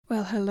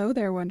Well, hello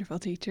there, wonderful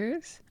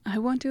teachers. I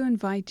want to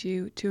invite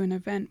you to an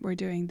event we're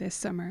doing this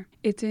summer.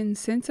 It's in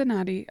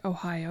Cincinnati,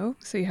 Ohio,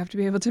 so you have to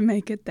be able to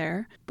make it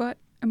there, but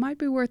it might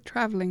be worth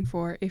traveling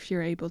for if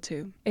you're able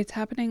to. It's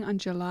happening on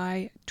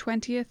July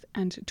 20th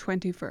and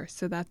 21st,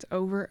 so that's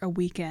over a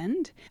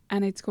weekend,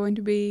 and it's going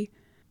to be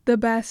the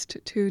best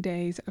 2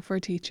 days for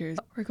teachers.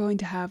 We're going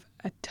to have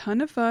a ton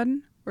of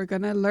fun. We're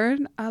going to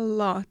learn a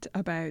lot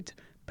about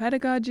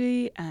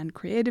pedagogy and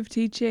creative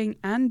teaching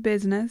and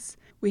business.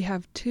 We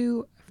have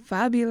 2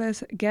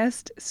 fabulous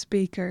guest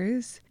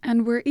speakers,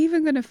 and we're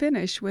even going to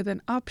finish with an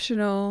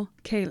optional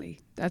Ceilidh.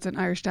 That's an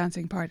Irish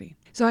dancing party.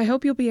 So I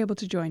hope you'll be able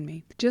to join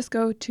me. Just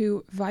go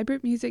to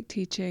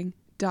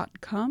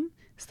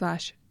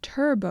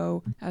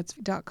vibrantmusicteaching.com/turbo. That's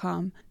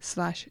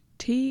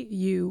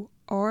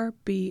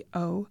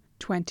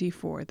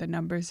 .com/TURBO24. The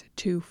number's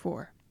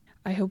 24.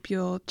 I hope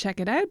you'll check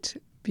it out,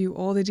 view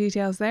all the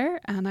details there,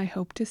 and I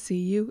hope to see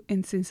you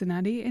in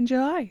Cincinnati in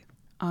July.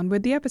 On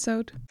with the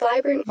episode.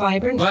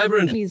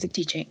 Vibrant music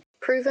teaching.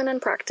 Proven and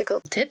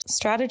practical Tips,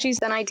 strategies,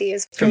 and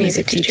ideas for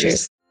music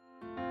teachers.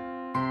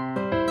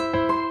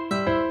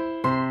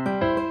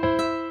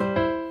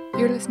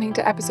 You're listening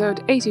to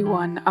episode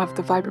 81 of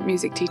the Vibrant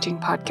Music Teaching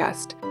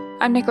podcast.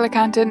 I'm Nicola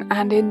Canton,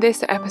 and in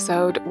this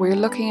episode, we're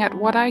looking at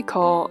what I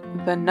call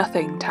the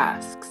nothing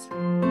tasks.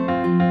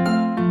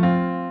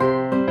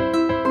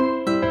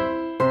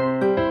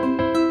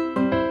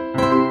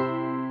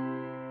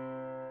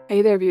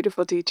 Hey there,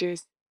 beautiful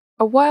teachers.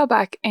 A while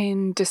back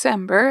in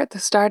December, at the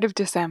start of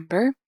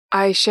December,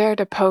 I shared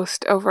a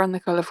post over on the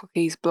Colourful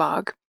Keys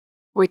blog,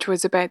 which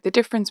was about the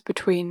difference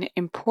between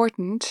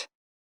important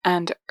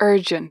and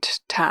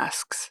urgent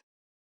tasks.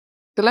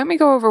 So let me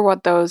go over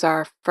what those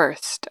are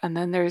first, and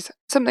then there's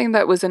something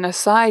that was an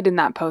aside in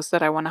that post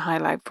that I want to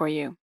highlight for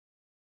you.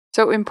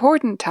 So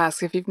important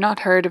tasks, if you've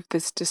not heard of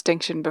this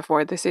distinction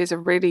before, this is a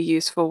really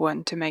useful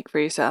one to make for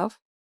yourself.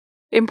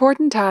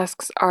 Important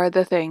tasks are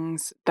the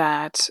things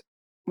that,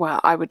 well,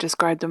 I would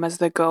describe them as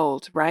the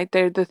gold, right?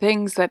 They're the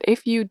things that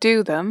if you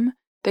do them,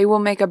 they will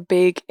make a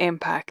big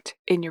impact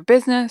in your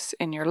business,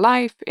 in your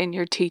life, in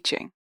your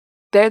teaching.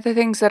 They're the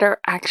things that are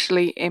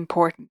actually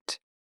important.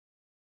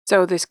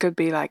 So this could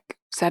be like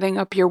setting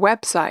up your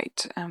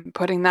website and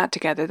putting that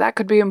together. That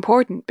could be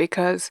important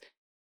because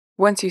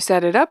once you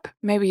set it up,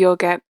 maybe you'll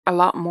get a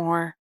lot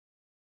more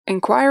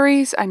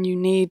inquiries and you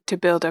need to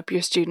build up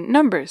your student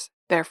numbers.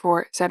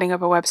 Therefore, setting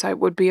up a website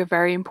would be a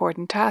very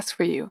important task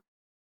for you.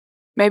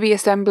 Maybe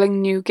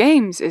assembling new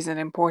games is an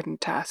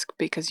important task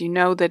because you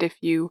know that if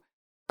you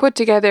put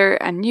together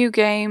a new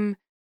game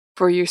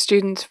for your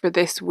students for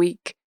this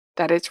week,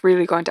 that it's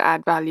really going to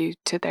add value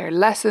to their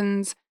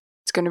lessons,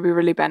 it's going to be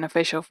really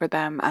beneficial for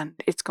them, and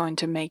it's going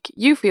to make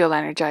you feel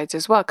energized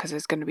as well because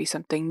it's going to be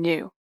something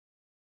new.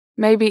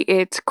 Maybe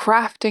it's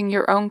crafting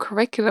your own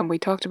curriculum. We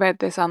talked about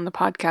this on the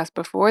podcast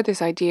before,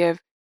 this idea of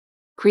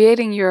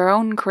creating your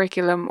own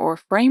curriculum or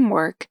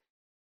framework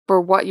for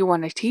what you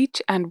want to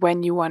teach and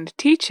when you want to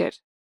teach it.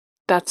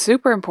 That's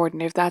super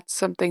important if that's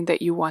something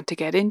that you want to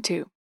get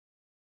into.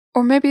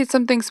 Or maybe it's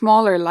something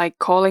smaller like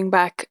calling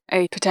back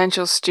a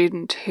potential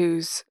student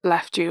who's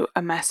left you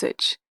a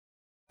message.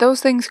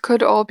 Those things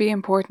could all be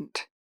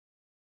important.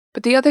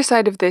 But the other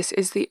side of this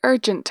is the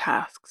urgent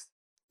tasks.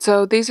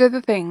 So these are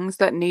the things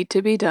that need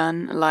to be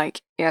done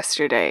like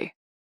yesterday,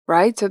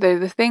 right? So they're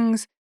the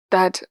things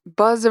that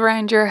buzz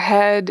around your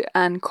head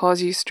and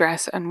cause you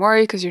stress and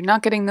worry because you're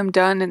not getting them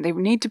done and they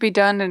need to be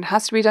done and it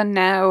has to be done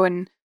now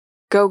and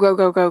go, go,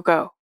 go, go,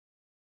 go.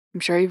 I'm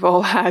sure you've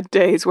all had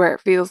days where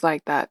it feels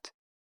like that.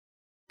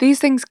 These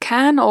things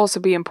can also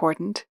be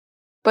important,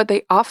 but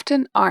they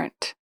often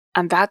aren't.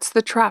 And that's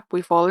the trap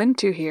we fall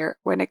into here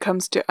when it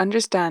comes to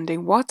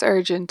understanding what's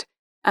urgent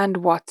and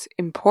what's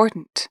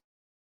important.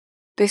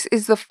 This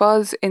is the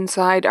fuzz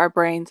inside our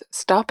brains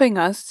stopping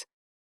us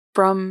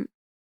from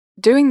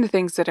doing the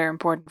things that are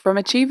important, from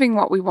achieving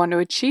what we want to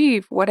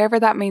achieve, whatever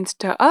that means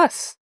to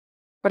us.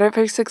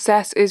 Whatever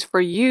success is for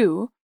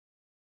you,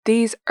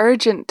 these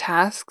urgent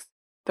tasks,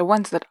 the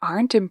ones that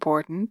aren't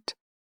important,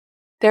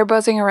 they're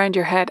buzzing around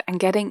your head and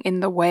getting in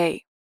the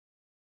way.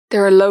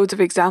 There are loads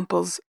of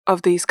examples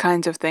of these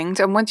kinds of things,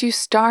 and once you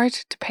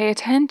start to pay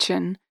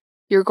attention,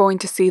 you're going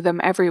to see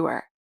them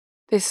everywhere.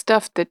 This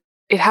stuff that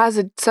it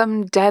has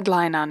some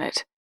deadline on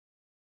it,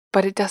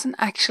 but it doesn't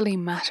actually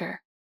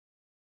matter.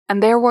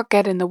 And they're what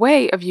get in the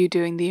way of you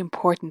doing the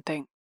important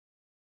thing.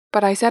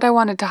 But I said I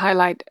wanted to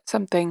highlight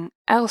something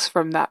else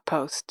from that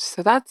post.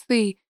 So that's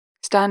the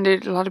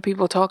standard. A lot of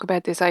people talk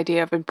about this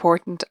idea of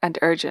important and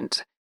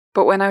urgent.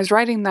 But when I was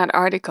writing that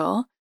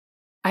article,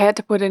 I had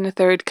to put in a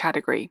third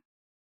category.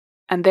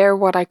 And they're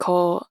what I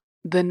call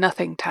the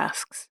nothing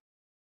tasks.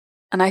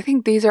 And I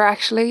think these are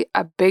actually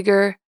a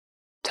bigger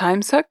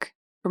time suck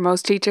for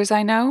most teachers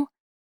I know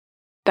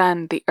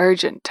than the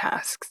urgent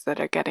tasks that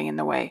are getting in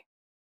the way.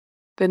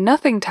 The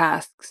nothing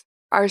tasks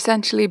are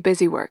essentially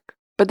busy work,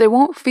 but they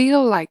won't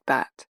feel like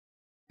that.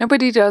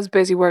 Nobody does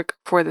busy work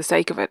for the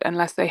sake of it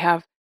unless they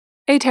have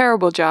a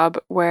terrible job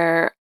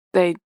where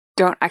they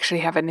don't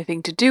actually have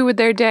anything to do with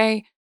their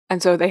day,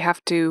 and so they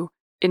have to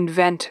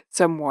invent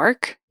some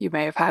work. You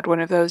may have had one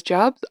of those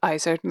jobs. I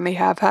certainly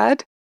have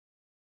had,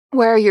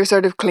 where you're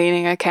sort of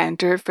cleaning a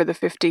counter for the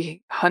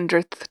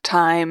 100th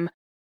time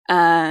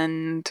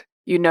and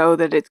you know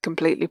that it's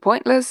completely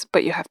pointless,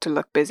 but you have to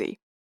look busy.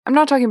 I'm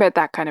not talking about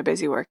that kind of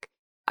busy work.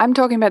 I'm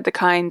talking about the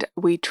kind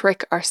we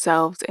trick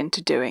ourselves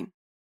into doing.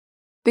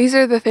 These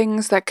are the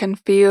things that can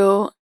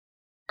feel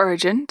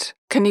urgent,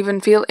 can even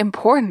feel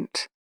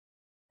important,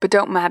 but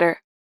don't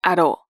matter at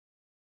all.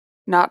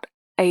 Not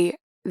a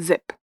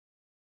zip.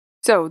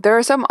 So there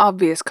are some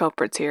obvious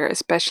culprits here,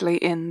 especially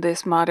in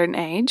this modern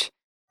age.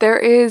 There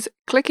is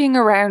clicking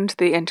around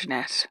the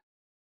internet.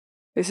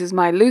 This is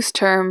my loose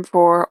term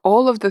for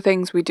all of the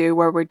things we do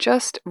where we're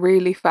just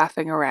really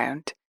faffing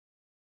around.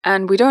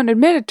 And we don't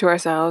admit it to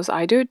ourselves,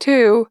 I do it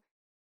too,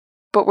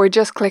 but we're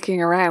just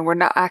clicking around. We're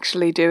not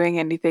actually doing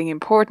anything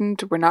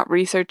important. We're not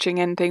researching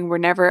anything. We're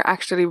never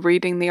actually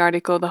reading the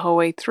article the whole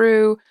way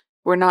through.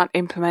 We're not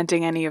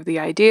implementing any of the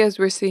ideas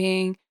we're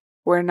seeing.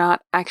 We're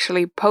not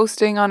actually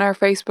posting on our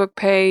Facebook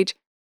page.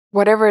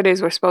 Whatever it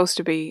is we're supposed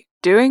to be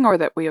doing or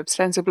that we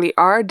ostensibly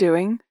are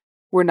doing,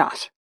 we're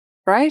not,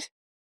 right?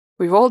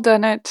 We've all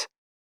done it.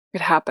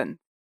 It happens.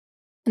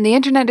 And the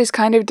internet is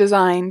kind of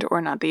designed, or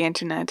not the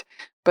internet,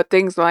 but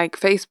things like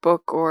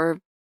Facebook or,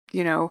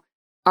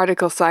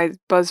 article sites,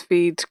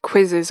 BuzzFeed,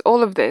 quizzes,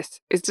 all of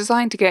this is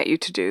designed to get you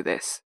to do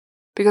this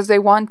because they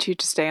want you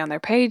to stay on their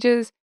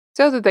pages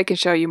so that they can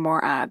show you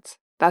more ads.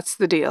 That's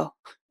the deal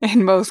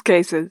in most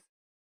cases.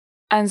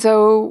 And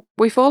so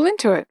we fall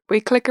into it. We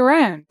click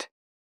around.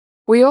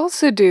 We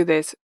also do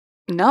this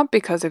not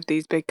because of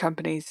these big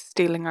companies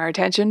stealing our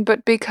attention,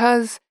 but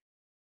because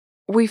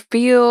we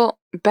feel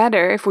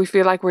better if we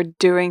feel like we're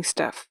doing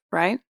stuff,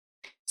 right?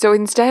 So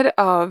instead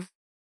of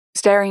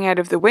staring out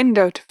of the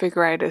window to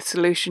figure out a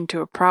solution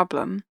to a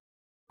problem,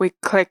 we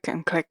click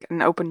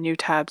and open new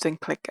tabs and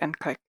click and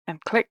click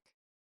and click.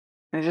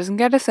 And it doesn't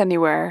get us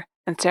anywhere,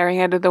 and staring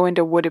out of the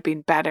window would have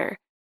been better.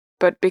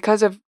 But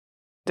because of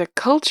the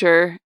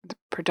culture, the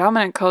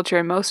predominant culture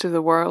in most of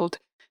the world,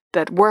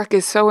 that work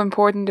is so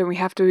important and we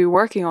have to be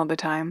working all the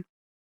time,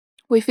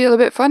 we feel a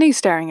bit funny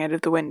staring out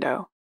of the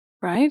window,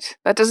 right?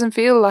 That doesn't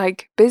feel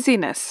like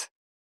busyness.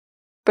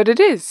 But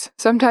it is.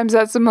 Sometimes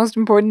that's the most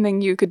important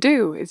thing you could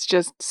do. It's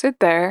just sit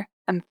there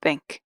and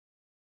think.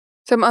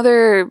 Some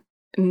other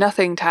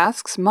nothing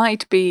tasks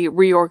might be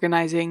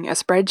reorganizing a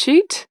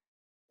spreadsheet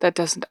that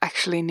doesn't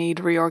actually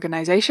need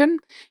reorganization,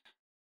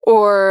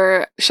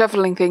 or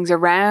shuffling things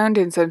around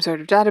in some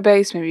sort of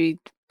database, maybe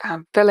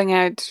filling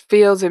out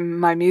fields in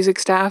My Music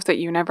Staff that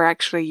you never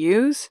actually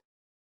use,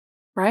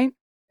 right?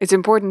 It's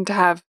important to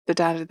have the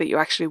data that you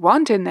actually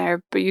want in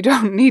there, but you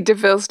don't need to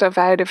fill stuff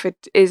out if it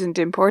isn't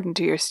important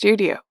to your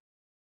studio.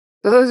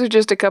 So those are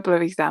just a couple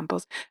of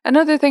examples.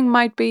 Another thing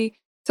might be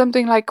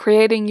something like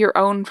creating your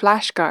own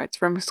flashcards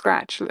from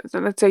scratch. So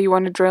let's say you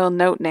want to drill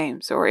note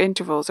names or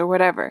intervals or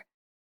whatever.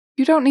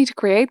 You don't need to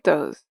create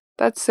those.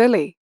 That's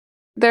silly.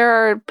 There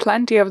are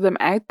plenty of them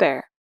out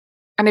there.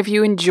 And if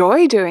you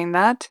enjoy doing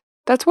that,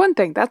 that's one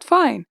thing. That's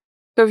fine.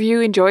 So if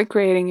you enjoy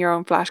creating your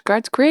own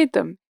flashcards, create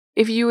them.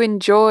 If you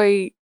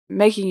enjoy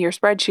making your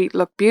spreadsheet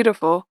look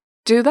beautiful,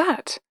 do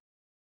that.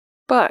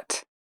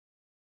 But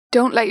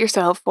don't let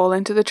yourself fall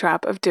into the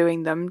trap of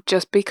doing them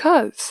just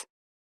because.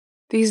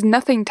 These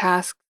nothing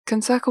tasks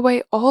can suck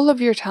away all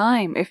of your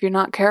time if you're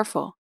not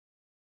careful.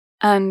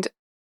 And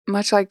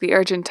much like the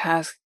urgent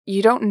tasks,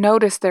 you don't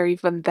notice they're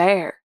even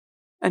there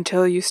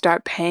until you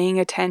start paying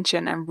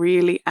attention and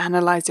really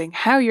analyzing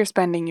how you're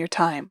spending your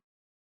time.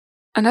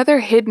 Another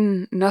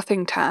hidden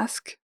nothing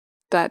task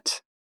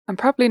that I'm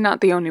probably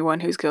not the only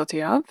one who's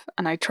guilty of,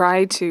 and I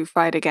try to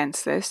fight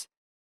against this,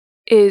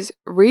 is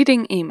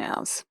reading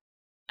emails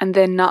and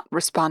then not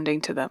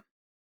responding to them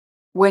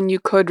when you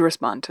could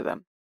respond to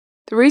them.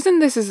 The reason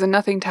this is a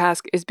nothing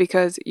task is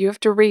because you have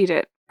to read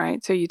it,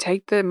 right? So you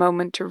take the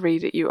moment to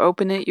read it, you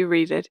open it, you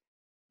read it,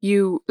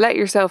 you let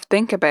yourself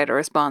think about a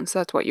response.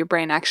 That's what your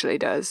brain actually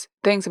does.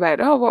 Thinks about,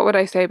 what would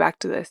I say back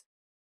to this?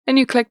 Then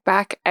you click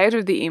back out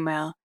of the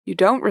email. You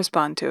don't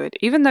respond to it,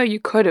 even though you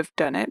could have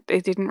done it.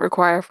 It didn't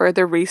require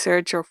further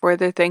research or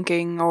further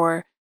thinking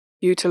or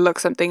you to look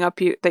something up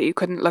that you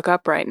couldn't look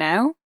up right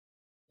now.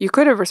 You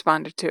could have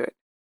responded to it,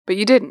 but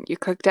you didn't. You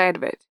clicked out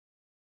of it.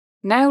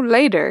 Now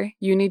later,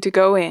 you need to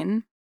go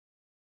in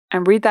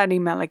and read that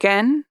email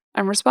again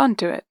and respond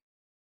to it.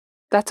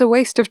 That's a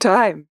waste of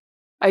time.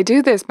 I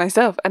do this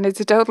myself, and it's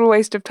a total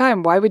waste of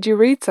time. Why would you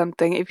read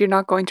something if you're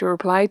not going to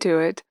reply to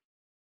it?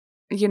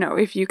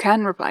 If you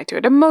can reply to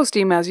it. And most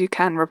emails, you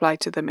can reply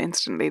to them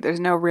instantly.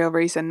 There's no real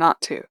reason not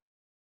to.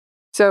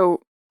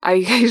 So I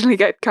occasionally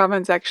get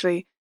comments,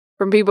 actually,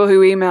 from people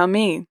who email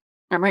me,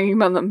 and I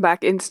email them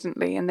back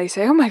instantly, and they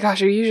say, oh my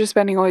gosh, are you just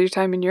spending all your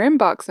time in your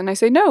inbox? And I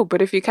say, no, but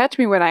if you catch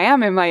me when I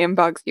am in my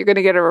inbox, you're going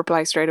to get a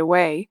reply straight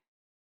away,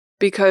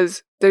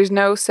 because there's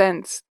no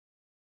sense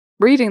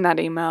reading that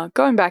email,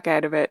 going back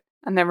out of it,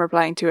 and then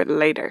replying to it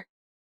later,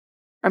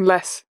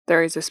 unless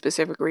there is a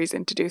specific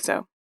reason to do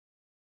so.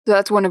 So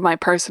that's one of my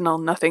personal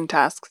nothing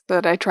tasks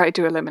that I try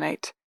to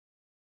eliminate.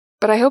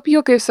 But I hope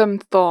you'll give some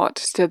thought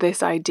to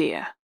this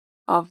idea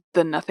of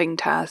the nothing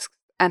tasks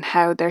and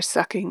how they're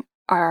sucking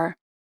our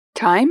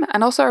time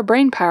and also our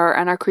brain power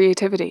and our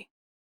creativity.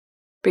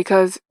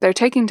 Because they're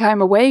taking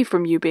time away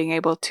from you being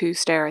able to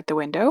stare at the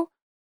window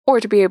or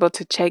to be able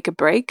to take a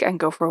break and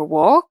go for a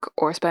walk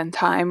or spend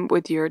time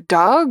with your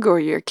dog or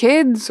your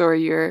kids or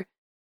your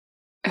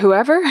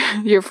whoever,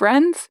 your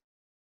friends.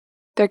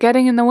 They're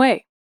getting in the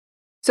way.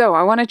 So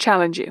I want to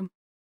challenge you.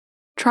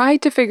 Try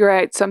to figure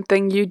out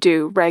something you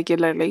do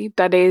regularly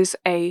that is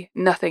a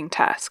nothing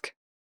task.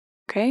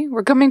 Okay,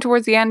 we're coming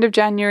towards the end of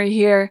January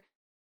here,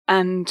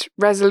 and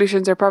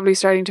resolutions are probably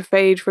starting to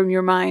fade from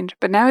your mind,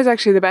 but now is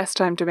actually the best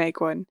time to make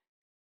one,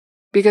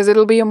 because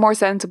it'll be a more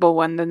sensible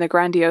one than the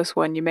grandiose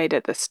one you made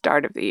at the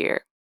start of the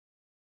year.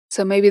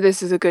 So maybe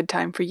this is a good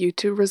time for you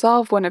to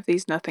resolve one of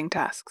these nothing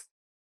tasks.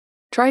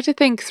 Try to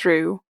think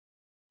through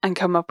and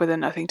come up with a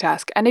nothing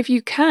task. And if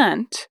you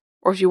can't,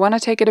 or if you want to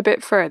take it a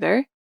bit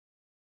further,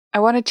 I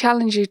want to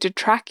challenge you to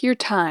track your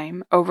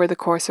time over the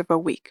course of a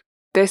week.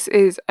 This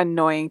is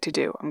annoying to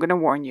do. I'm going to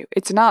warn you.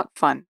 It's not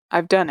fun.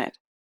 I've done it.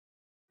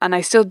 And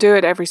I still do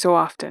it every so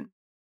often.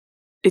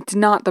 It's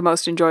not the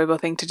most enjoyable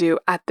thing to do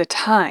at the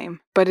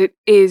time, but it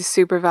is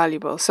super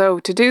valuable. So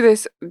to do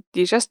this,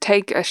 you just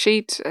take a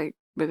sheet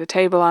with a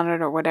table on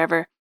it or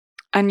whatever,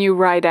 and you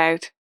write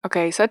out,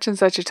 okay, such and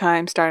such a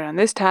time, start on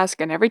this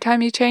task, and every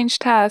time you change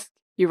task,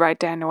 you write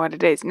down what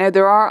it is. Now,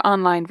 there are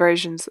online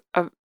versions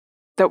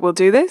that will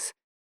do this,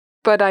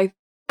 but I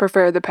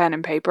prefer the pen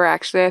and paper,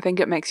 actually. I think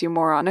it makes you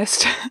more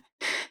honest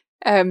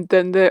than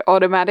the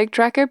automatic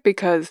tracker,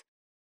 because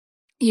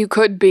you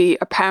could be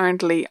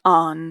apparently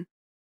on,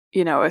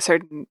 a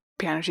certain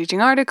piano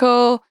teaching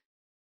article,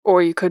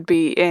 or you could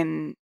be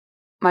in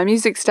My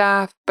Music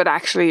Staff, but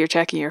actually you're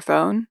checking your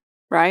phone,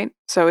 right?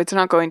 So it's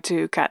not going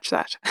to catch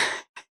that.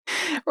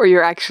 Or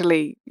you're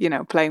actually,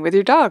 playing with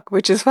your dog,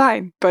 which is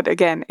fine. But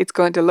again, it's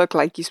going to look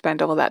like you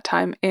spent all that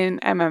time in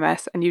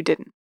MMS and you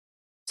didn't.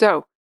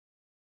 So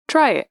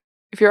try it.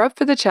 If you're up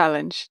for the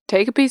challenge,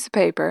 take a piece of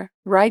paper,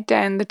 write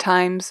down the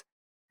times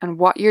and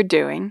what you're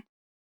doing,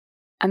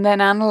 and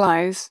then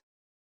analyze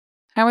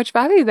how much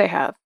value they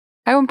have.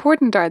 How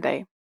important are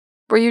they?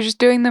 Were you just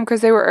doing them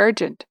because they were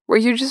urgent? Were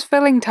you just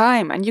filling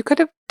time and you could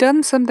have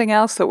done something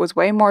else that was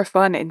way more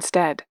fun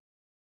instead?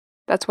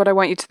 That's what I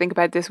want you to think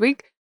about this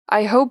week.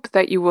 I hope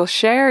that you will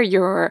share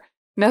your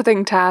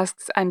nothing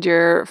tasks and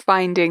your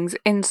findings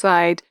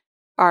inside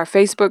our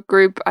Facebook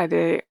group.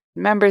 Either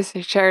members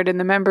share it in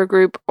the member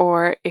group,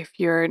 or if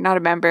you're not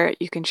a member,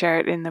 you can share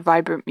it in the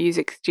Vibrant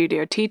Music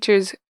Studio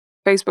Teachers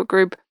Facebook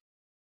group.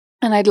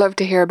 And I'd love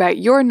to hear about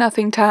your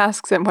nothing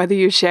tasks and whether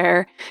you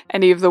share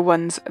any of the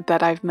ones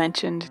that I've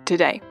mentioned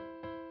today.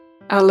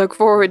 I'll look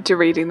forward to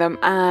reading them,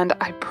 and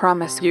I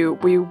promise you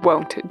we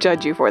won't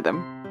judge you for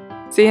them.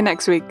 See you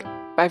next week.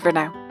 Bye for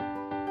now.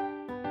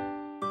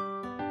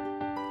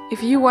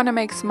 If you want to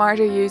make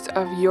smarter use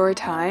of your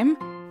time,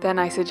 then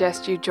I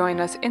suggest you join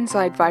us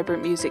inside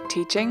Vibrant Music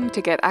Teaching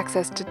to get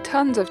access to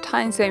tons of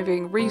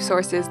time-saving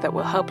resources that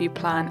will help you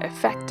plan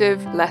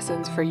effective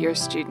lessons for your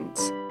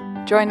students.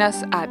 Join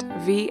us at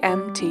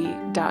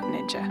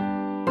vmt.ninja.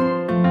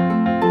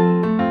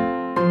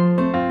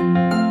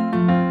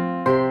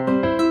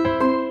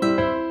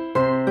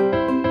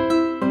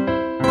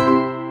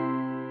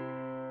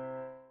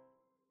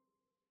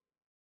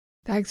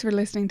 Thanks for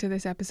listening to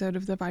this episode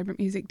of the Vibrant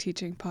Music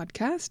Teaching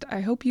Podcast.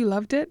 I hope you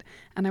loved it,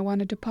 and I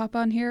wanted to pop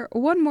on here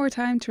one more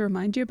time to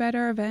remind you about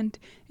our event.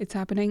 It's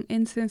happening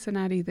in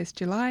Cincinnati this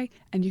July,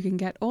 and you can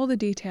get all the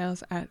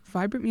details at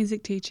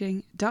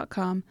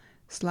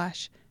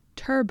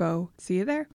vibrantmusicteaching.com/turbo. See you there.